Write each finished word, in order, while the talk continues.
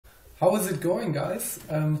How is it going, guys?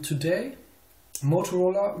 Today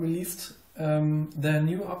Motorola released their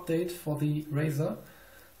new update for the Razr.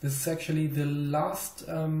 This is actually the last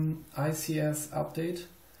ICS update.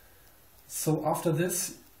 So after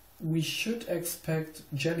this we should expect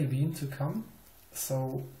Jelly Bean to come.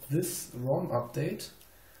 So this ROM update,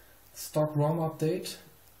 stock ROM update,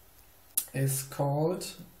 is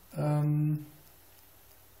called the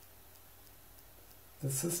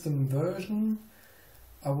system version.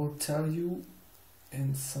 I will tell you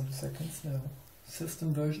in some seconds now.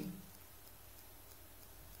 System version.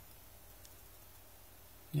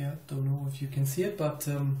 Yeah, don't know if you can see it, but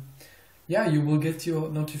yeah, you will get your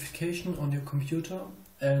notification on your computer,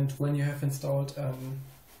 and when you have installed,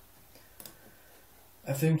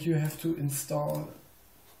 I think you have to install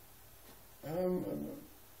a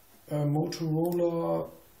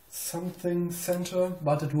Motorola something center,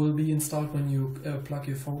 but it will be installed when you plug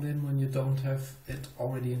your phone in, when you don't have it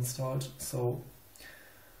already installed. So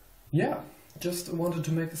yeah, just wanted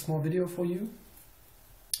to make a small video for you.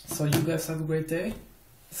 So you guys have a great day.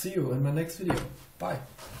 See you in my next video. Bye.